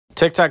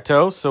Tic Tac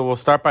Toe. So we'll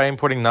start by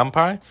importing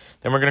NumPy.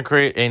 Then we're going to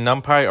create a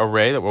NumPy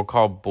array that we'll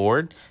call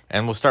board.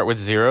 And we'll start with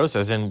zeros,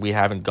 as in we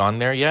haven't gone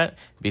there yet.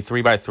 It'll be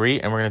 3 by 3.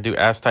 And we're going to do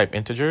as type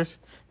integers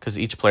because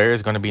each player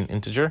is going to be an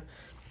integer.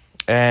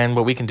 And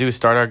what we can do is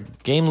start our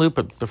game loop.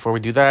 But before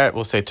we do that,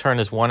 we'll say turn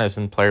is 1 as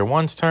in player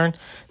 1's turn.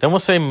 Then we'll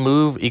say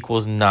move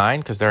equals 9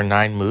 because there are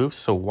 9 moves.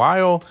 So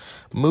while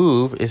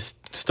move is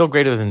still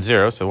greater than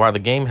 0, so while the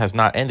game has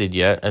not ended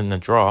yet in the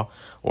draw,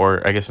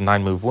 or I guess a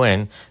 9-move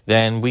win,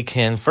 then we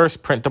can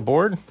first print the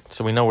board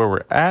so we know where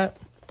we're at.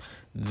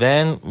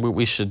 Then what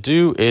we should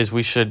do is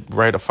we should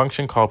write a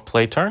function called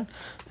play turn.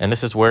 And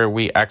this is where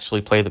we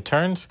actually play the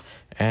turns.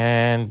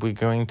 And we're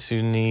going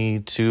to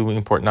need to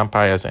import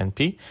NumPy as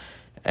NP.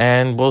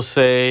 And we'll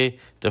say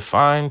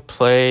define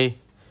play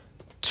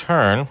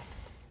turn.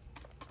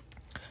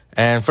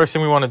 And first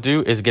thing we want to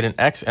do is get an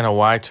X and a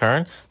Y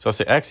turn. So I'll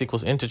say X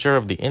equals integer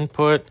of the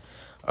input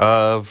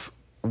of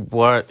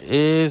what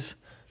is,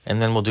 and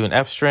then we'll do an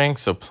F string.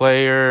 So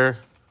player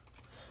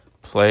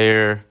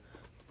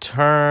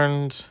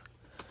turns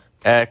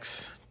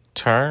X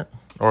turn,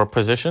 or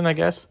position, I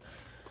guess.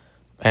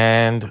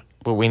 And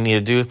what we need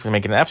to do to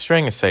make an F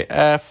string is say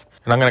F.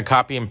 And I'm going to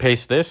copy and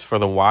paste this for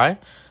the Y.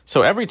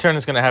 So every turn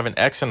is going to have an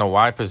X and a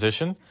Y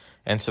position.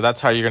 And so that's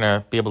how you're going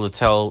to be able to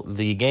tell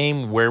the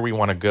game where we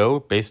want to go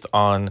based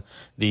on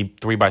the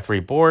 3 by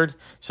 3 board.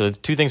 So the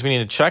two things we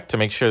need to check to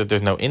make sure that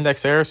there's no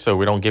index error, so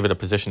we don't give it a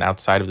position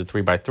outside of the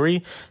 3 by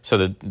 3. So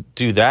to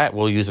do that,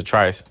 we'll use a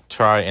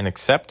try and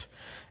accept.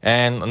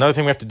 And another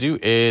thing we have to do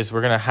is we're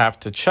going to have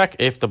to check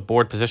if the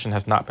board position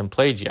has not been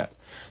played yet.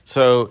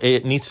 So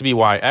it needs to be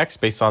YX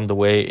based on the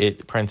way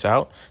it prints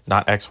out,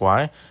 not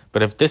XY.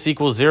 But if this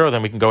equals 0,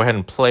 then we can go ahead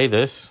and play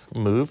this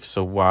move.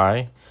 So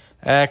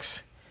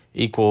YX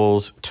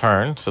equals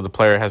turn, so the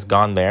player has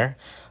gone there.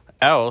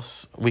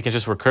 Else, we can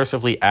just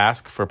recursively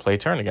ask for play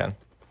turn again.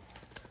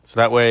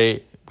 So that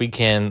way we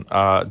can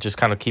just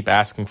kind of keep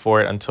asking for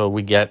it until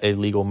we get a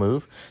legal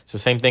move. So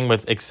same thing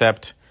with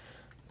except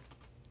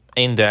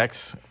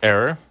index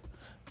error.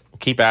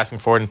 Keep asking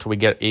for it until we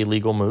get a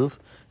legal move,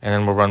 and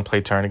then we'll run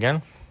play turn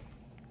again.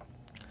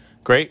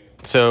 Great.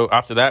 So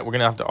after that, we're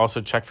going to have to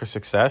also check for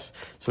success.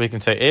 So we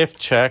can say if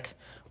check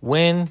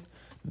win,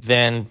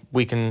 then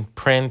we can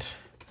print,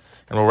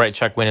 and we'll write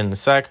check win in the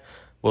sec.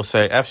 We'll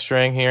say F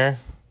string here,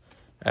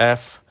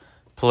 F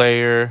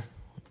player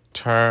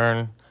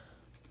turn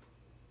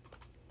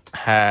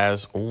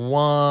has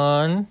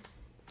won,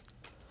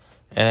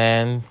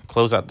 and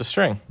close out the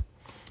string.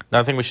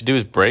 Another thing we should do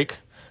is break.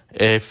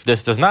 If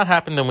this does not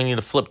happen, then we need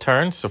to flip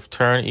turn. So if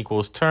turn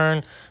equals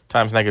turn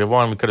times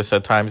 -1, we could have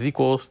said times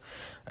equals.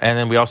 And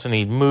then we also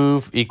need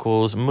move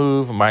equals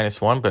move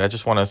 -1, but I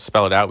just want to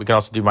spell it out. We can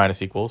also do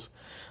minus equals.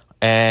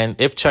 And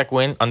if check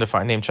win,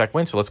 undefined name check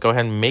win. So let's go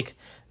ahead and make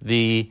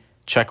the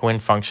check win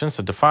function.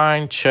 So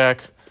define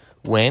check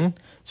win.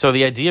 So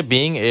the idea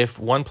being if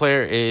one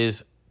player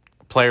is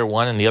player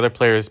 1 and the other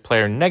player is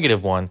player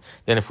 -1,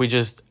 then if we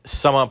just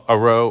sum up a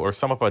row or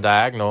sum up a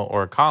diagonal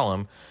or a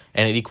column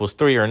and it equals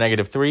 3 or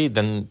 -3,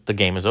 then the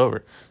game is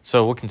over.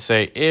 So we can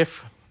say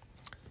if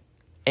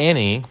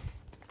any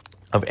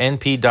of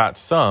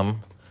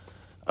np.sum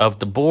of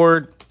the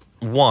board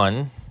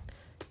 1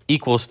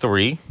 equals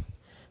 3.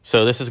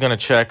 So this is going to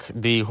check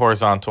the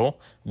horizontal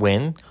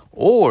win,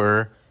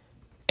 or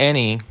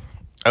any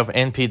of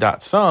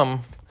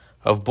np.sum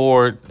of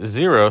board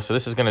 0. So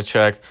this is going to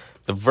check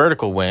the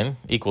vertical win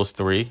equals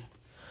 3,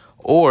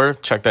 or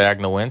check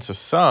diagonal win. So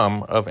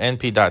sum of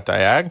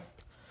np.diag.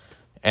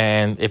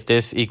 And if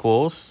this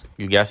equals,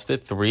 you guessed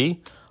it,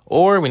 3,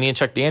 or we need to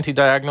check the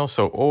anti-diagonal.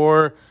 So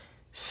or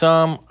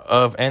sum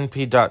of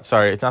np dot,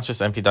 sorry, it's not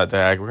just np dot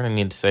diag. We're going to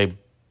need to say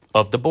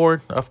of the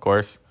board, of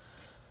course.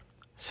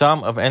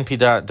 Sum of np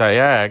dot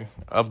diag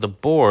of the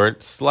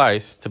board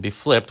slice to be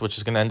flipped, which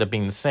is going to end up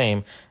being the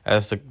same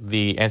as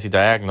the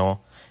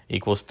anti-diagonal,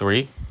 equals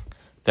 3.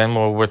 Then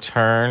we'll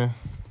return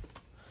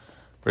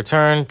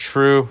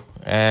true.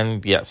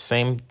 And yes,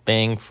 same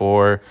thing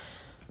for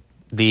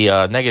the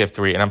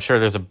 -3. And I'm sure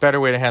there's a better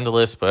way to handle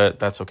this, but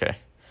that's okay.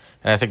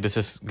 And I think this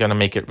is going to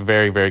make it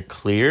very, very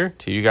clear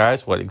to you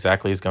guys what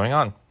exactly is going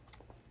on.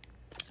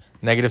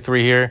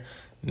 -3 here,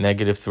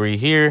 -3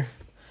 here,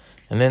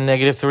 and then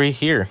 -3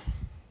 here.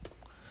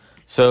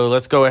 So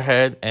let's go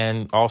ahead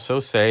and also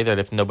say that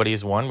if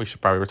nobody's won, we should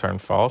probably return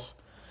false.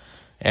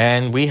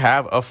 And we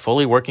have a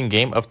fully working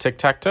game of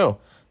tic-tac-toe.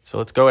 So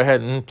let's go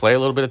ahead and play a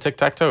little bit of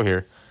tic-tac-toe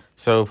here.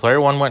 So player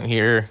 1 went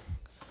here.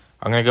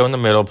 I'm going to go in the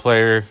middle.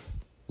 Player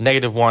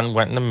 -1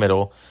 went in the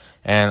middle.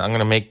 And I'm going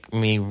to make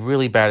me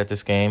really bad at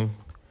this game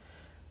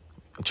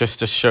just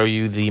to show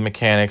you the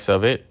mechanics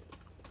of it.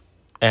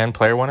 And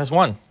player 1 has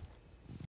won.